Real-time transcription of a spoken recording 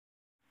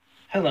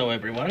Hello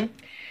everyone,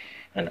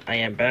 and I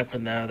am back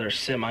with another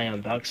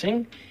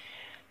semi-unboxing.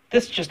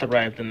 This just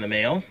arrived in the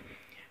mail,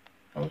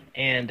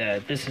 and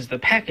this is the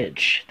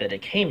package that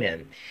it came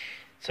in.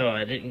 So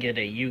I didn't get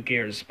a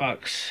UGears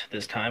box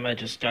this time, I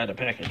just got a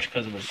package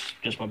because it was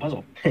just one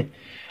puzzle.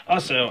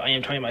 Also, I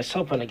am trying my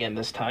cell phone again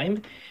this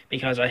time,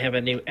 because I have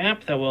a new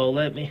app that will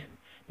let me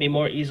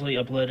more easily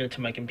upload it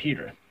to my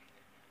computer.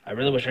 I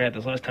really wish I had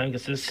this last time,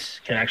 because this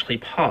can actually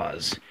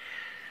pause.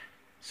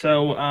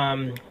 So,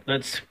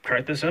 let's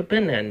crack this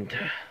open and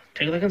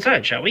take a look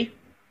inside, shall we?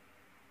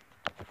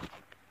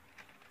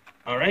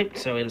 Alright,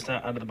 so it is now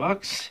out of the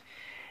box.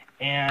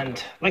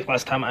 And, like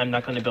last time, I'm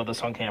not going to build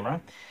this on camera.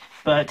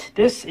 But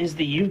this is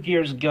the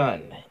UGears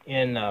gun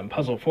in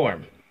puzzle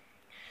form.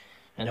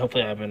 And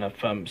hopefully I have enough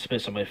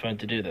space on my phone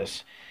to do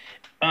this.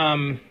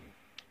 Well,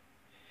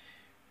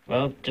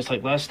 just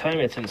like last time,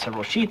 it's in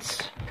several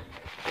sheets.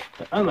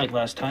 But unlike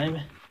last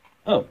time,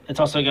 oh, it's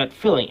also got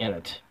filling in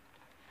it.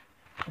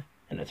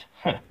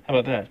 Huh, how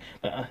about that?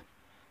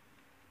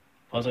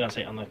 What was I going to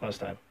say, unlike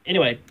last time?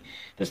 Anyway,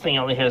 this thing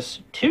only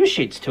has 2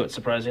 sheets to it,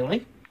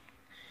 surprisingly.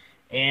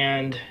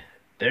 And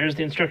there's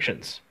the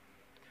instructions.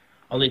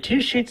 Only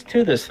 2 sheets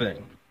to this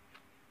thing.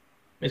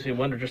 Makes me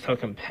wonder just how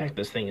compact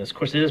this thing is. Of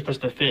course, it is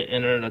supposed to fit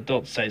in an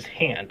adult-sized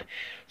hand.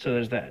 So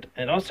there's that.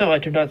 And also, I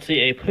do not see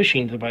a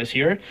pushing device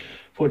here.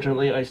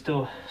 Fortunately, I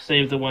still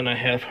saved the one I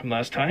had from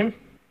last time.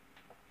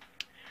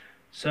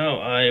 So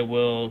I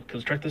will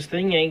construct this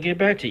thing and get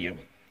back to you.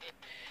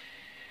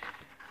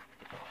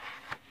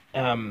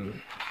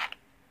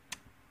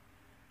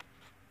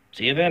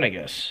 See you then, I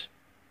guess.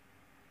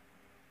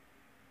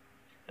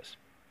 Yes.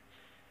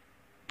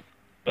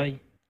 Bye.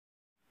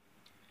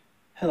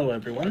 Hello,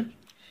 everyone.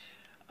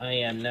 I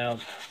am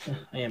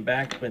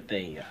back with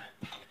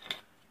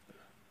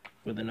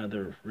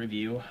another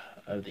review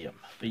of the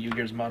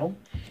UGears model.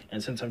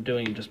 And since I'm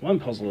doing just one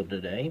puzzle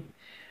today,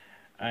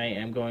 I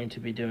am going to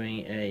be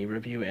doing a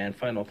review and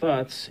final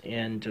thoughts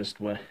in just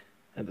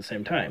at the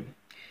same time.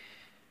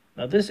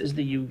 Now, this is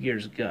the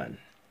UGears gun.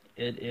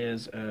 It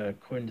is,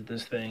 according to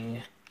this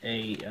thing,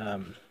 a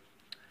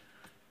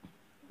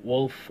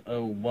Wolf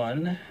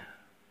 01,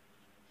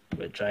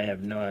 which I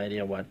have no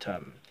idea what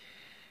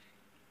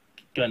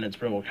gun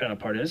its real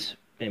counterpart is.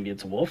 Maybe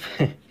it's a wolf.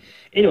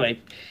 Anyway,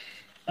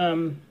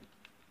 I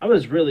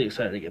was really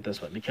excited to get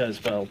this one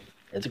because, well,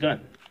 it's a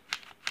gun.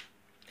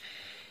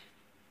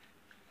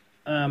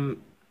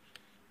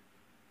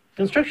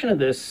 Construction of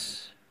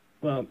this,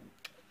 well,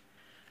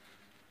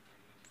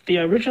 the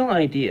original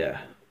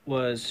idea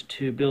was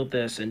to build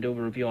this and do a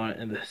review on it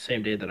in the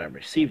same day that I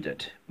received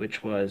it,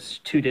 which was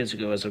 2 days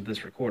ago as of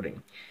this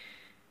recording.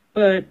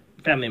 But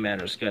family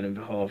matters got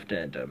involved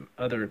and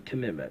other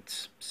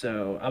commitments.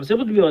 So I was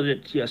able to build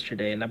it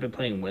yesterday, and I've been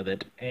playing with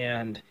it.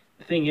 And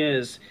the thing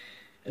is,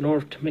 in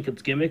order to make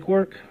its gimmick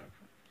work,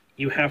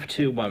 you have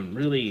to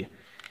really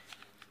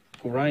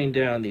grind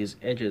down these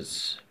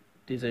edges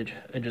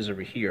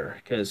over here.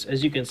 Because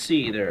as you can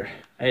see there,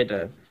 I had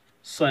to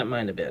slant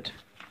mine a bit.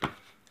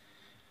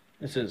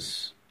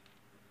 It's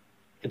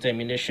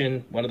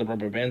ammunition, one of the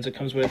rubber bands it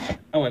comes with.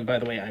 Oh, and by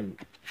the way, I'm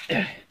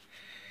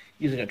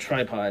using a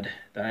tripod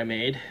that I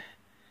made.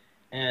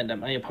 And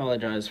I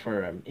apologize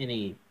for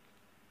any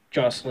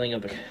jostling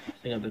of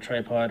the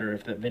tripod, or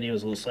if that video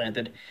is a little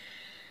slanted.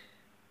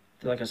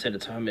 Like I said,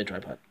 it's a homemade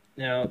tripod.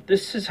 Now,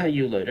 this is how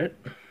you load it.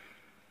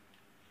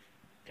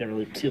 Can't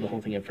really see the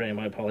whole thing in frame,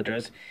 I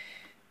apologize.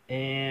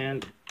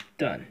 And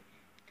done.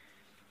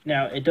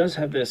 Now, it does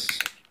have this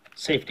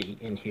safety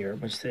in here,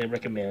 which they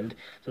recommend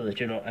so that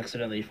you don't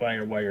accidentally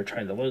fire while you're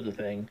trying to load the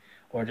thing,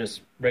 or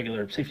just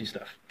regular safety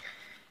stuff.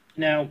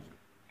 Now,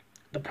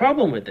 the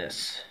problem with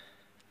this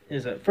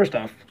is that, first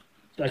off,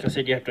 like I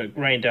said, you have to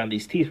grind down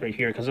these teeth right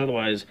here, because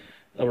otherwise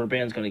the rubber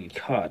band's going to get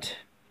caught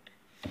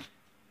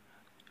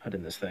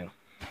in this thing.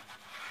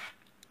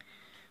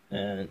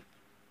 And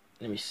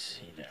let me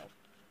see now.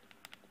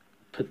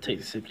 Take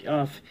the safety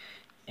off,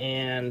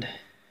 and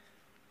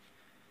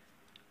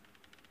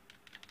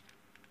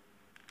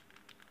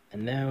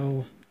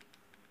now,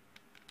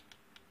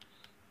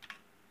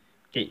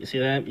 okay, you see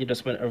that? You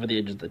just went over the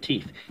edges of the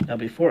teeth. Now,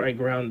 before I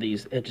ground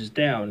these edges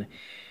down,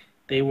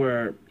 they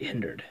were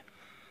hindered.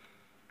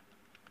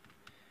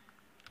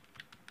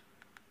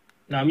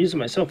 Now, I'm using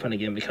my cell phone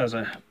again because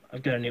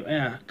I've got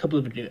a couple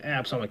of new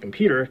apps on my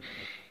computer,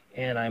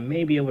 and I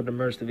may be able to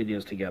merge the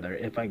videos together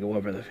if I go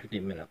over the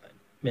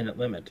 15-minute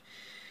limit.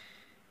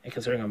 And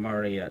considering I'm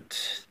already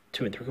at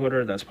 2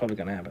 3/4, that's probably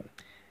going to happen.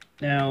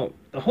 Now,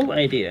 the whole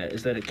idea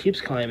is that it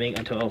keeps climbing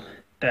until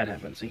that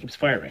happens. It keeps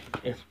firing.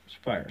 It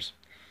fires.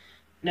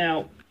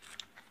 Now,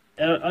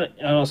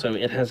 also,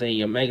 it has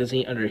a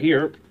magazine under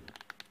here,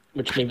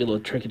 which may be a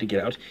little tricky to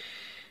get out,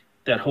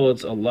 that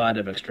holds a lot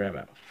of extra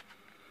ammo.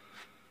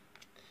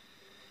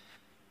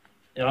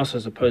 It also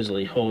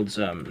supposedly holds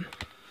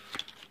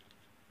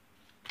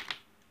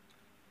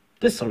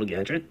this little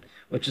gadget,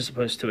 which is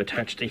supposed to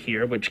attach to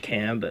here, which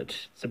can,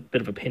 but it's a bit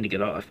of a pain to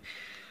get off,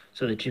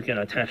 so that you can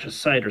attach a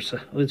sight or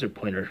laser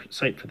pointer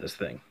sight for this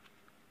thing.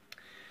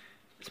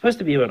 It's supposed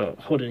to be able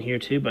to hold in here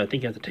too, but I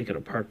think you have to take it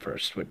apart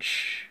first,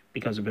 which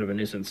becomes a bit of a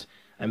nuisance.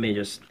 You may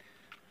just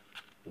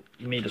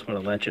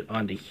want to latch it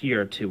onto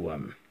here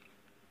to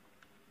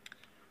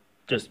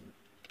just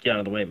get out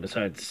of the way.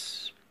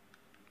 Besides,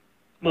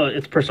 well,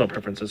 it's personal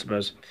preference, I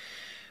suppose,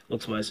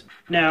 looks-wise.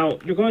 Now,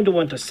 you're going to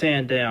want to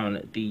sand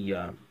down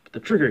the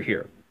trigger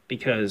here,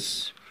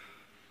 because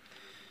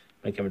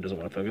my camera doesn't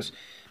want to focus,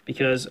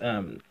 because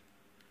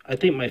I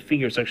think my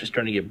finger's actually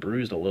starting to get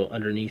bruised a little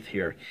underneath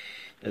here,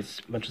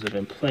 as much as I've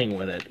been playing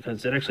with it,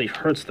 because it actually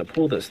hurts to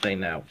pull this thing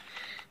now.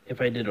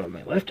 If I did it on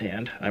my left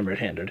hand, I'm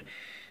right-handed,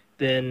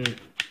 then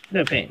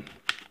no pain.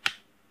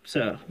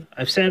 So,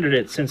 I've sanded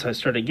it since I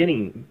started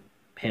getting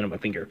pain on my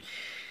finger.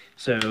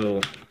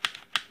 So,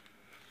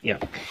 yeah.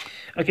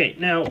 Okay,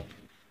 now,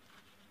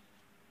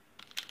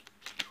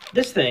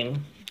 this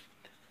thing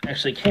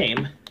actually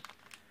came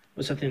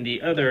with something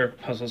the other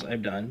puzzles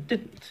I've done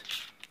didn't.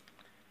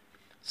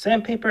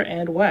 Sandpaper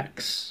and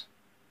wax.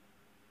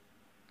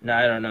 Now,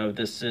 I don't know if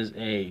this is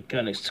a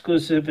gun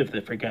exclusive, if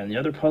they've forgotten the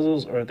other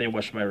puzzles, or if they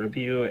watched my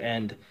review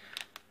and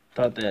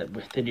thought that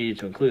they needed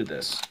to include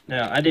this.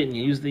 Now, I didn't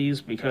use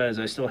these because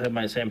I still have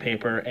my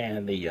sandpaper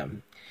and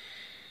the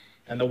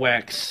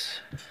wax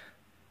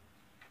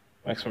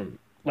from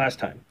last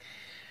time.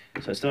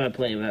 So I still have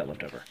plenty of that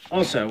left over.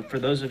 Also, for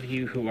those of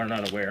you who are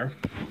not aware,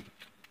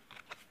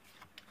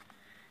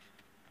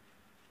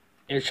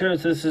 it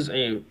shows this is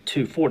a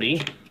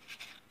 240,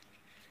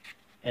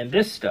 and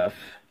this stuff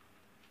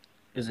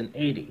is an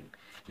 80.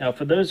 Now,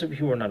 for those of you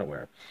who are not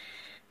aware,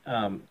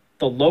 the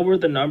lower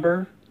the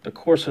number, the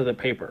coarser the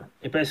paper.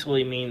 It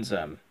basically means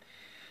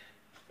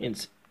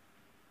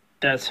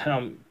that's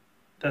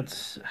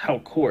how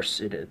coarse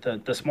it is.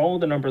 The smaller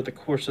the number, the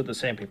coarser the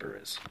sandpaper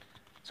is.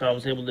 So I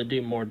was able to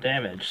do more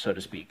damage, so to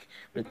speak,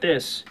 with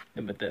this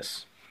than with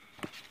this.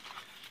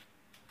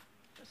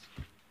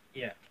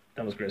 Yeah,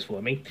 that was graceful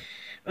of me.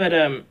 But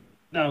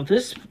now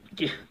this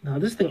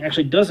thing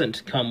actually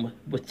doesn't come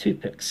with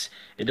toothpicks.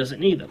 It doesn't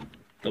need them.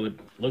 Though it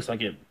looks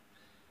like it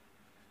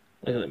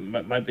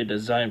might be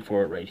designed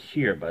for it right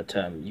here, but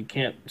you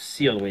can't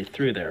see all the way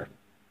through there.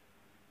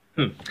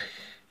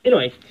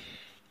 Anyway,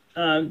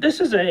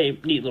 this is a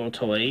neat little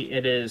toy.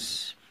 It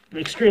is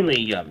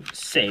extremely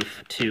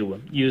safe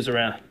to use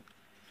around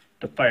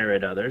to fire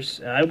at others.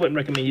 I wouldn't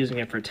recommend using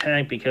it for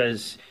tag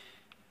because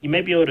you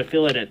might be able to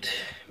feel it at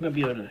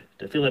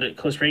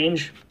close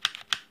range.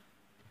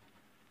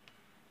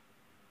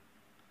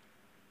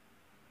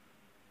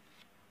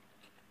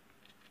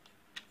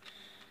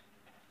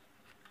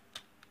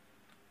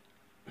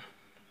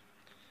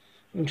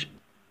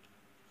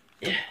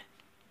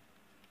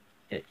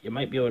 Yeah, you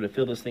might be able to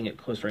feel this thing at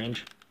close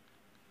range,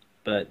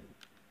 but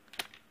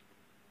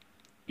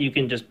you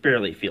can just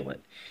barely feel it.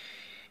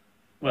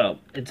 Well,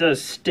 it does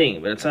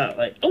sting, but it's not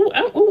like, oh,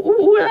 ow,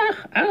 ooh,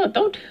 ow,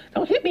 don't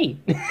hit me.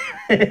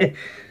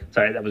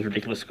 Sorry, that was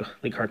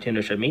ridiculously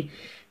cartoonish of me.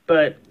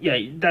 But yeah,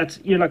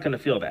 you're not going to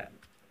feel that.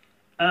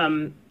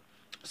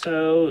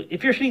 So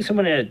if you're shooting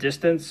someone at a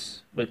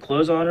distance with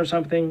clothes on or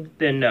something,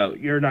 then no,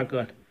 they're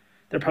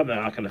probably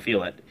not going to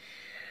feel it.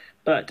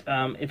 But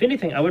if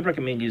anything, I would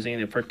recommend using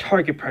it for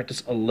target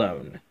practice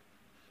alone.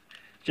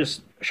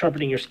 Just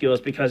sharpening your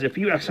skills, because if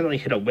you accidentally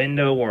hit a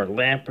window or a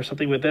lamp or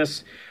something with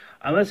this,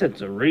 unless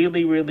it's a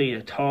really, really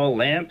tall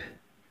lamp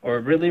or a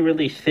really,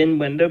 really thin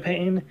window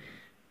pane,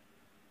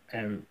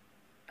 and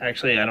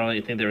actually I don't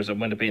really think there's a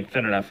window pane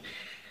thin enough,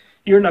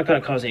 you're not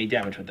going to cause any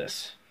damage with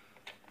this.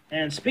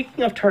 And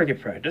speaking of target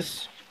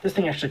practice, this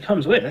thing actually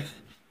comes with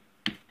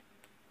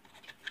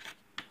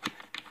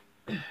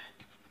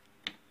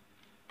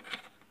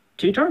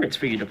two targets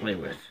for you to play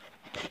with.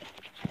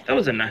 That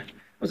was a nice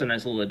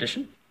little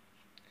addition.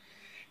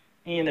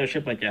 And they're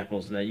shaped like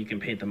apples that you can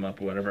paint them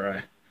up or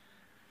whatever.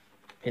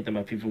 Paint them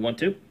up if you want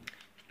to.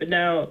 But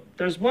now,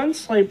 there's one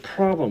slight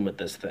problem with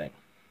this thing.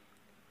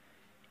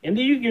 In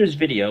the UGears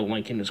video,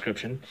 link in the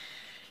description,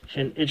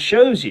 it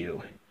shows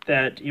you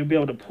that you'll be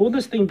able to pull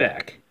this thing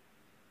back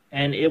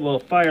and it will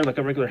fire like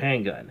a regular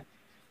handgun.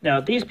 Now,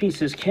 these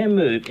pieces can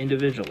move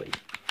individually.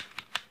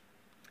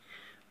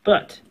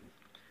 But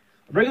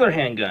a regular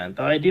handgun,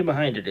 the idea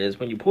behind it is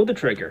when you pull the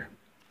trigger,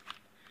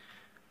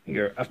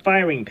 a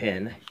firing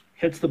pin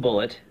hits the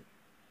bullet,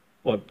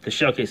 well, the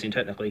shell casing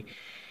technically,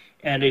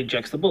 and it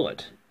ejects the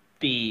bullet.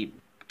 The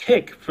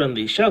kick from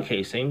the shell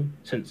casing,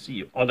 since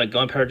all that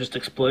gunpowder just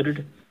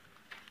exploded,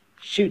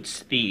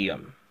 shoots the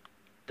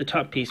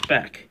top piece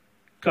back,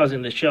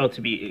 causing the shell to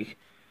be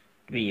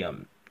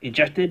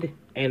ejected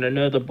and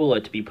another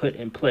bullet to be put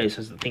in place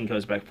as the thing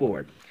goes back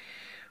forward.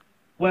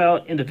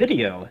 Well, in the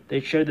video, they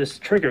show this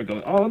trigger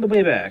going all the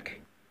way back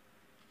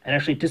and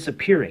actually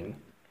disappearing,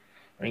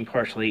 running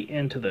partially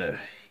into the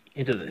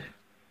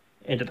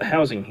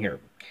housing here,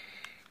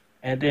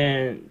 and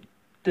then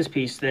this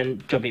piece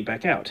then jumping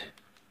back out.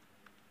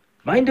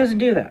 Mine doesn't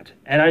do that,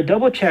 and I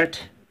double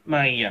checked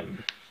my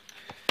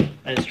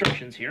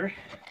instructions here.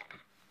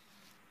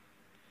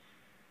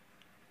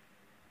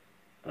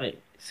 Right,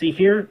 see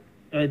here,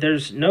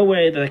 there's no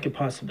way that could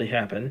possibly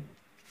happen.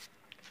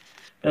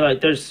 And,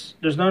 like, there's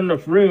not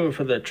enough room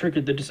for the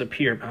trigger to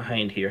disappear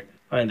behind here,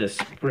 behind this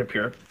grip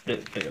here,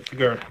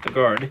 the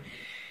guard.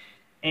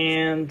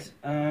 And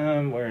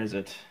where is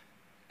it?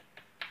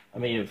 I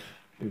may have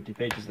moved 2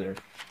 pages there.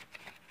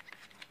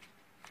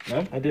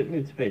 No, I didn't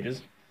move 2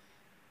 pages.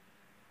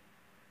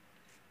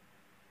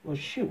 Well,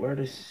 shoot, where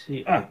did I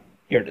see? Ah,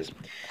 here it is.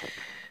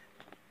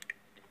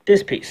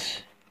 This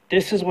piece.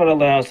 This is what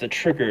allows the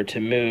trigger to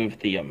move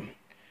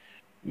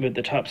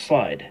the top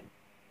slide.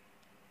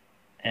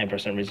 And for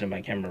some reason,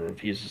 my camera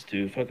refuses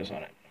to focus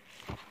on it.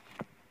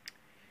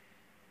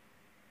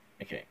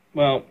 Okay,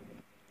 well,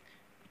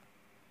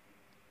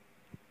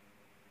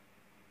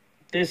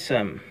 this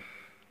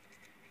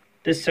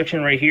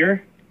section right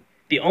here,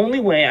 the only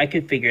way I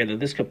could figure that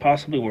this could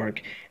possibly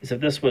work is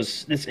if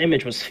this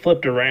image was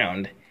flipped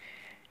around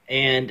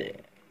and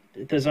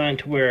designed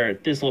to where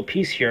this little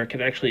piece here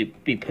could actually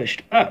be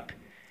pushed up,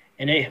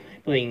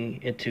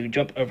 enabling it to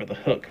jump over the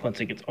hook once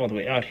it gets all the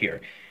way out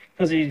here.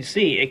 Because as you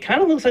see, it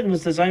kind of looks like it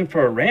was designed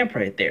for a ramp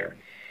right there,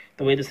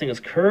 the way this thing is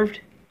curved.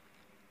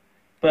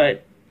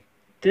 But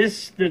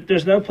there's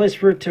no place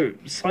for it to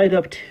slide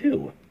up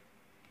to.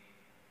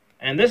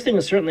 And this thing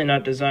is certainly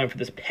not designed for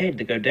this peg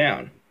to go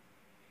down.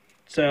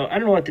 So I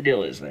don't know what the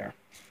deal is there.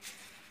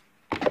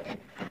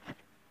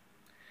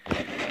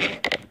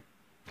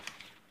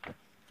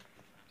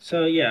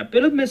 So yeah, a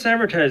bit of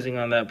misadvertising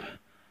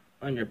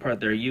on your part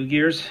there,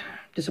 UGears.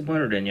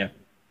 Disappointed in you.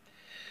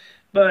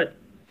 But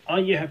all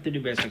you have to do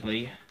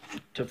basically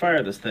to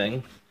fire this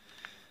thing,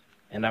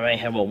 and I may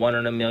have a 1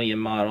 in a million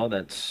model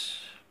that's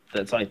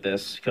like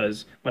this,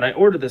 because when I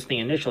ordered this thing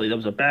initially, there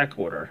was a back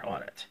order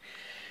on it.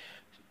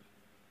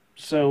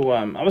 So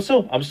I was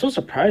still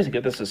surprised to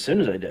get this as soon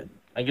as I did.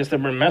 I guess they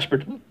were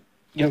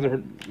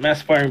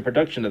mass firing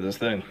production of this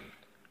thing.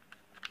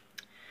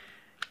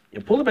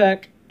 You pull it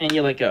back and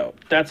you let go.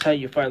 That's how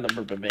you fire the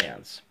rubber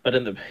bands. But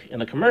in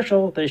the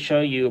commercial, they show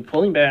you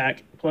pulling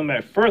back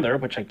further,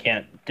 which I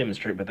can't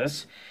demonstrate with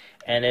this,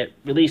 and it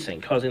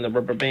releasing, causing the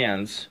rubber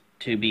bands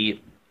to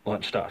be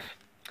launched off.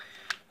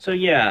 So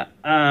yeah,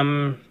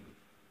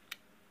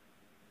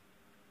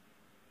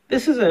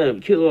 this is a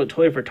cute little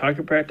toy for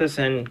target practice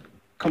and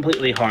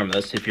completely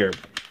harmless if you're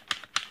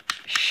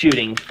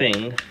shooting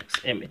things.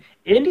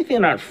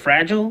 Anything not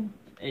fragile,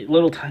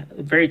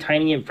 very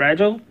tiny and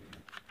fragile,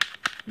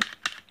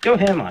 go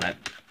ham on it.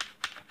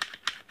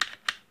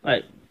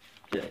 Like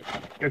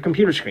your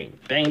computer screen,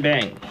 bang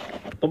bang.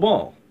 The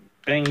wall,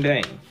 bang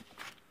bang.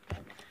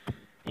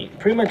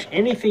 Pretty much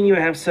anything you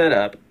have set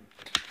up.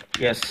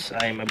 Yes,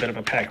 I am a bit of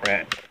a pack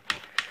rat.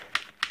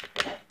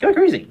 Go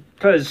crazy,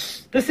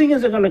 because this thing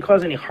isn't going to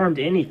cause any harm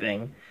to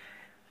anything.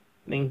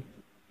 I mean,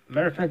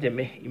 matter of fact, you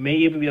may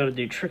even be able to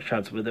do trick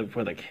shots with it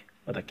with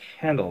a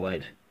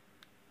candlelight.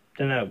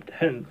 Don't know.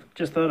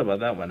 Just thought about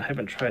that one. I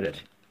haven't tried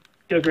it.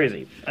 Go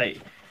crazy.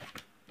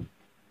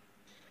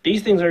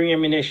 These things are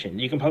ammunition.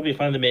 You can probably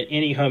find them at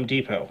any Home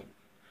Depot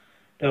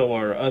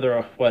or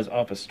otherwise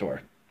office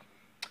store.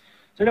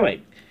 So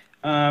anyway,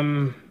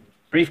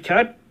 brief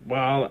cut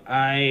while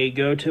I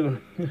go to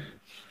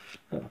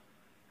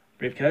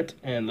brief cut,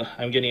 and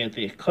I'm getting at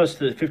the close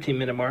to the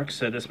 15-minute mark.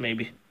 So this may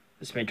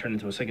turn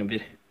into a second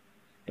bit.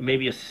 It may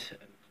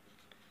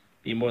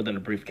be more than a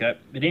brief cut,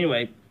 but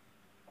anyway,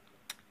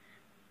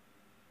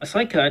 a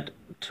slight cut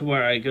to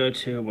where I go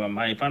to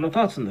my final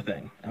thoughts on the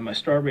thing and my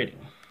star rating.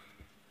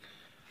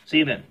 See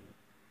you then.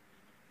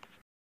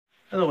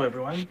 Hello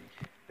everyone.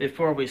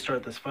 Before we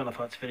start this final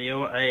thoughts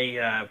video,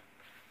 I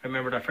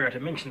remembered I forgot to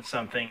mention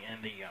something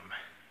in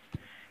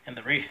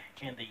the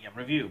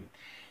review.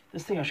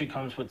 This thing actually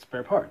comes with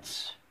spare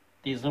parts.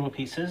 These little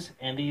pieces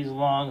and these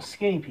long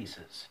skinny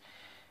pieces.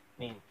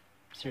 I mean,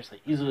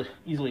 seriously,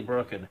 easily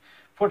broken.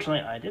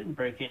 Fortunately, I didn't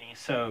break any,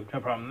 so no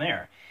problem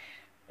there.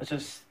 It's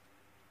just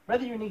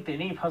rather unique that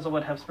any puzzle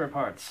would have spare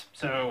parts.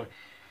 So,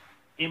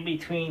 in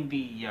between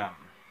the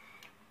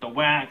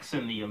wax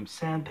and the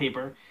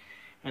sandpaper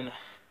and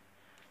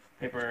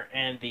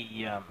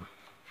the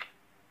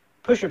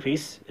pusher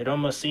piece, it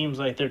almost seems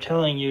like they're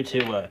telling you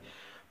to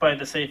buy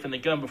the safe and the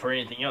gun before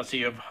anything else, so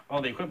you have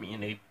all the equipment you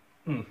need.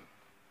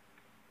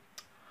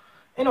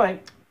 Anyway,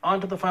 on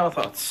to the final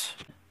thoughts.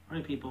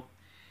 Alright people,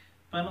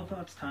 final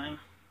thoughts time.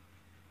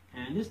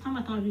 And this time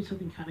I thought I'd do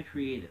something kind of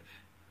creative.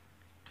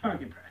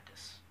 Target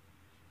practice.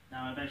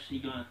 Now I've actually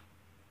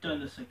done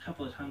this a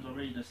couple of times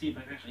already to see if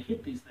I can actually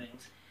hit these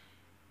things.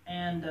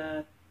 And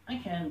I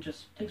can,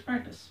 just takes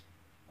practice.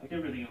 Like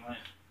everything in life.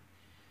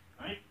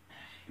 Alright,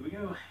 here we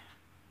go.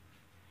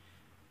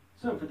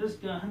 So for this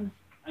gun,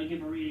 I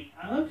give a reading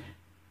of,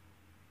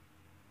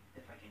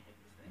 if I can hit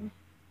this thing,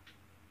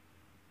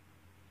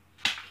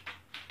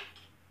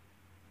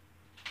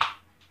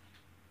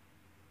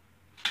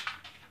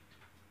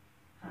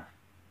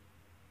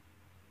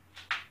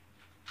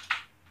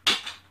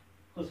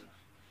 close enough.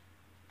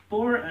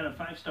 4 out of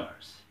 5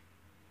 stars.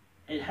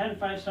 It had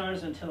 5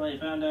 stars until I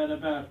found out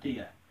about the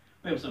way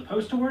it was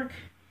supposed to work,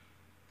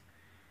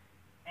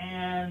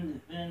 and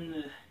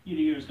then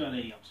UGears got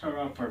a star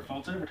off for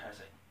false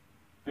advertising.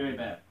 Very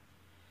bad.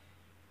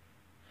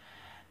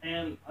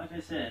 And like I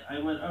said, I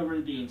went over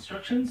the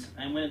instructions.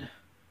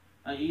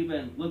 I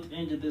even looked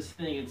into this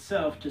thing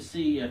itself to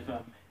see if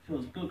it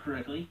was built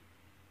correctly.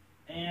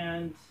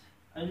 And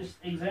I just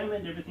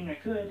examined everything I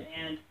could,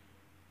 and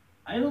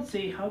I don't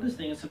see how this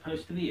thing is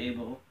supposed to be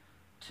able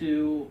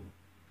to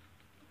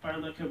fire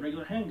like a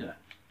regular handgun.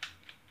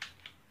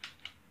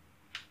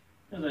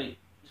 It's like, you're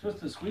supposed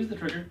to squeeze the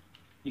trigger.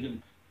 You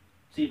can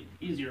see it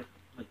easier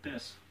like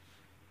this.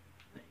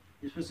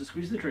 You're supposed to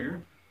squeeze the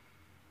trigger.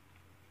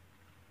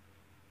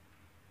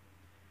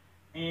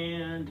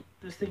 And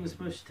this thing is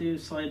supposed to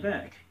slide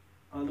back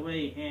all the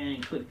way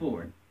and click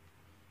forward.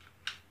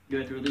 You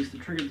have to release the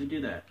trigger to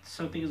do that.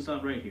 Something is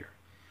not right here.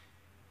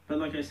 But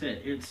like I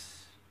said,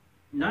 it's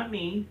not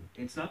me,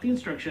 it's not the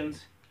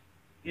instructions,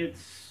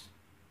 it's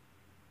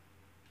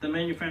the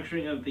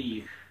manufacturing of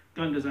the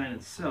gun design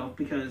itself,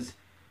 because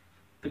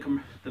the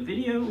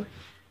video,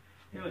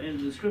 and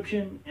the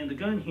description and the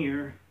gun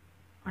here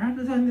are not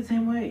designed the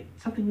same way.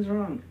 Something is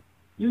wrong.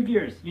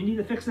 UGears, you need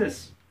to fix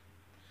this.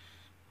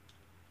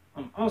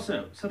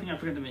 Also, something I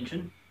forgot to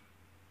mention.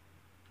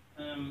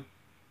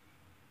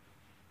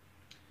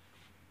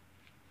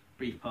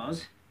 Brief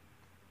pause.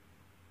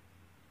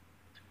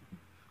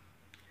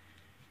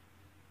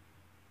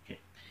 Okay.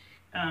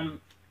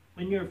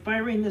 When you're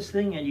firing this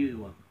thing and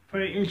you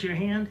fire it into your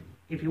hand,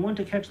 if you want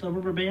to catch the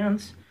rubber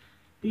bands,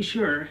 be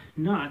sure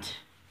not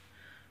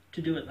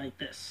to do it like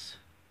this,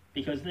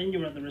 because then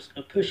you run the risk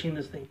of pushing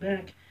this thing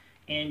back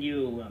and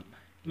you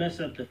mess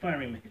up the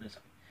firing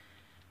mechanism.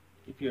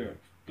 If you're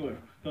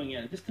going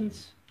at a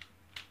distance,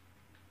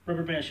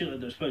 rubber bands shoot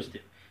like they're supposed to.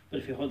 But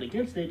if you hold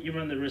against it, you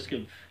run the risk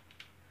of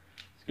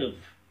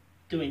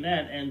doing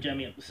that and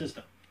jamming up the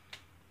system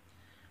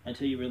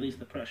until you release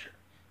the pressure.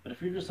 But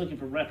if you're just looking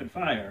for rapid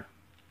fire,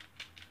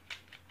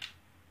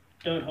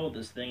 don't hold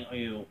this thing or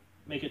you'll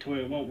make it to where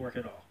it won't work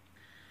at all.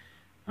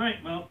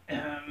 Alright, well,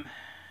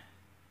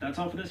 that's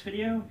all for this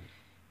video.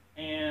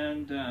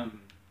 And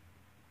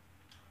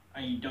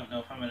I don't know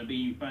if I'm going to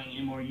be buying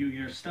any more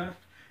UGears stuff.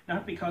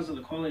 Not because of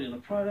the quality of the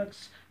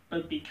products,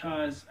 but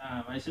because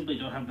I simply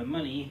don't have the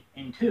money,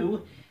 and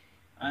two,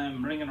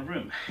 I'm running out of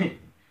room.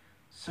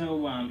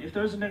 So if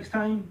there's a next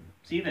time,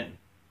 see you then.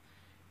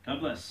 God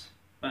bless.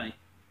 Bye.